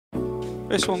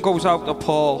This one goes out to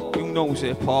Paul. You knows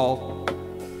it, Paul.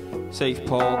 Safe,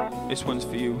 Paul. This one's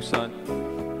for you, son.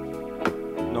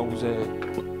 Knows it.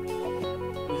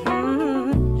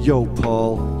 Yo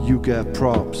Paul, you get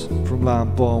props from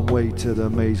Lambourne Way to the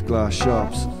Maze Glass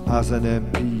shops. As an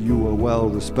MP you were well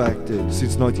respected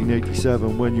since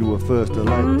 1987 when you were first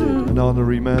elected. An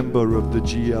honorary member of the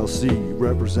GLC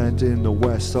representing the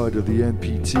west side of the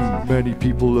NPT. Many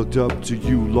people looked up to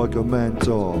you like a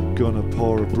mentor. Gonna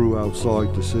pour a brew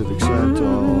outside the Civic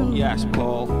Centre. Yes,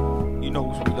 Paul. You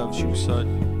knows we loves you,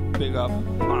 son. Big up,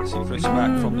 massive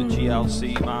respect from the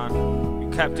GLC, man. You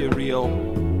kept it real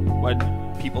when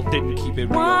people didn't keep it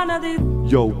real.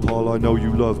 Yo Paul, I know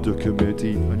you love the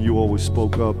committee and you always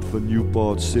spoke up for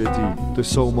Newport City. There's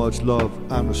so much love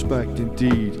and respect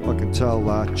indeed. I can tell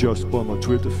that just by my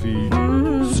Twitter feed.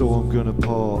 So I'm gonna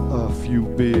pour a few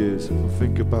beers and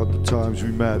think about the times we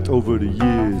met over the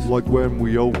years. Like when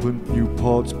we opened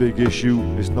Newport's big issue.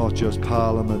 It's not just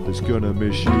Parliament that's gonna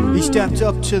miss you. He stepped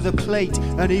up to the plate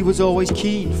and he was always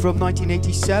keen. From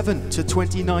 1987 to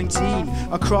 2019,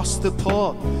 across the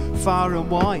port, far and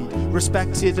wide,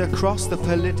 respected across the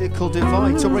political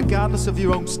divide. So regardless of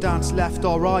your own stance, left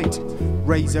or right,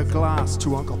 raise a glass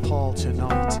to Uncle Paul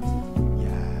tonight.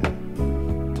 Yeah,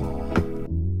 Paul.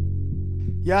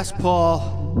 Yes,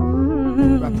 Paul.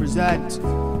 Represent.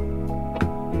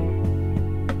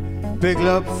 Big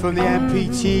love from the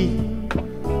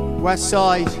MPT. West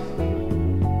Side.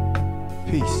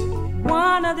 Peace.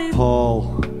 Paul,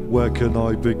 where can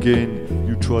I begin?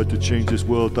 You tried to change this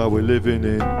world that we're living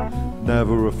in.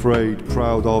 Never afraid,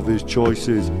 proud of his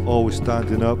choices, always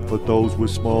standing up for those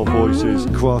with small voices.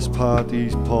 Cross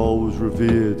parties, Paul was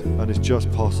revered, and it's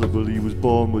just possible he was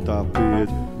born with that beard.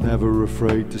 Never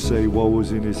afraid to say what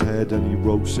was in his head, and he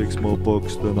wrote 6 more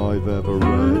books than I've ever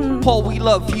read. Paul, we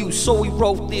love you, so we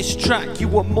wrote this track. You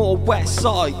were more West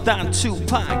Side than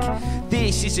Tupac.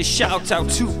 This is a shout out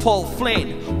to Paul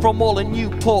Flynn from all in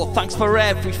Newport. Thanks for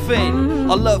everything.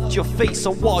 I loved your face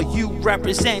and what you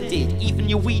represented. Even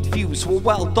your weed views were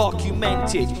well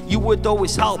documented. You would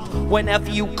always help whenever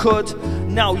you could.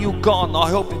 Now you're gone, I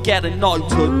hope you get a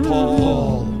knighthood,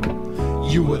 Paul.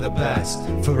 You were the best,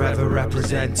 forever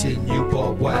representing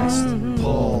Newport West.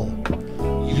 Paul,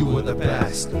 you were the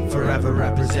best, forever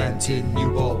representing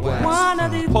Newport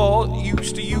West. Paul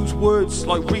used to use words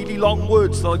like really long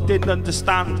words that I didn't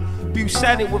understand. But you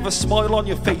said it with a smile on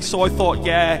your face, so I thought,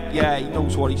 yeah, he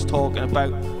knows what he's talking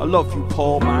about. I love you,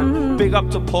 Paul, man. Big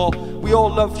up to Paul. We all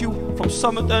love you from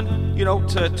Somerton, you know,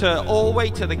 to all the way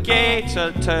to the gate,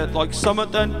 to like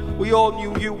Somerton. We all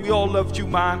knew you, we all loved you,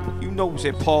 man. You knows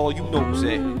it, Paul, you knows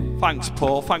it. Thanks,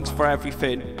 Paul, thanks for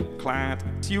everything. Glad.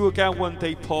 See you again one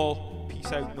day, Paul.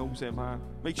 Peace out, knows it, man.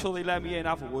 Make sure they let me in,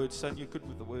 have a word, son. You're good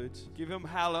with the words. Give him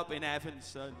hell up in heaven,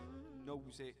 son.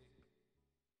 Knows it.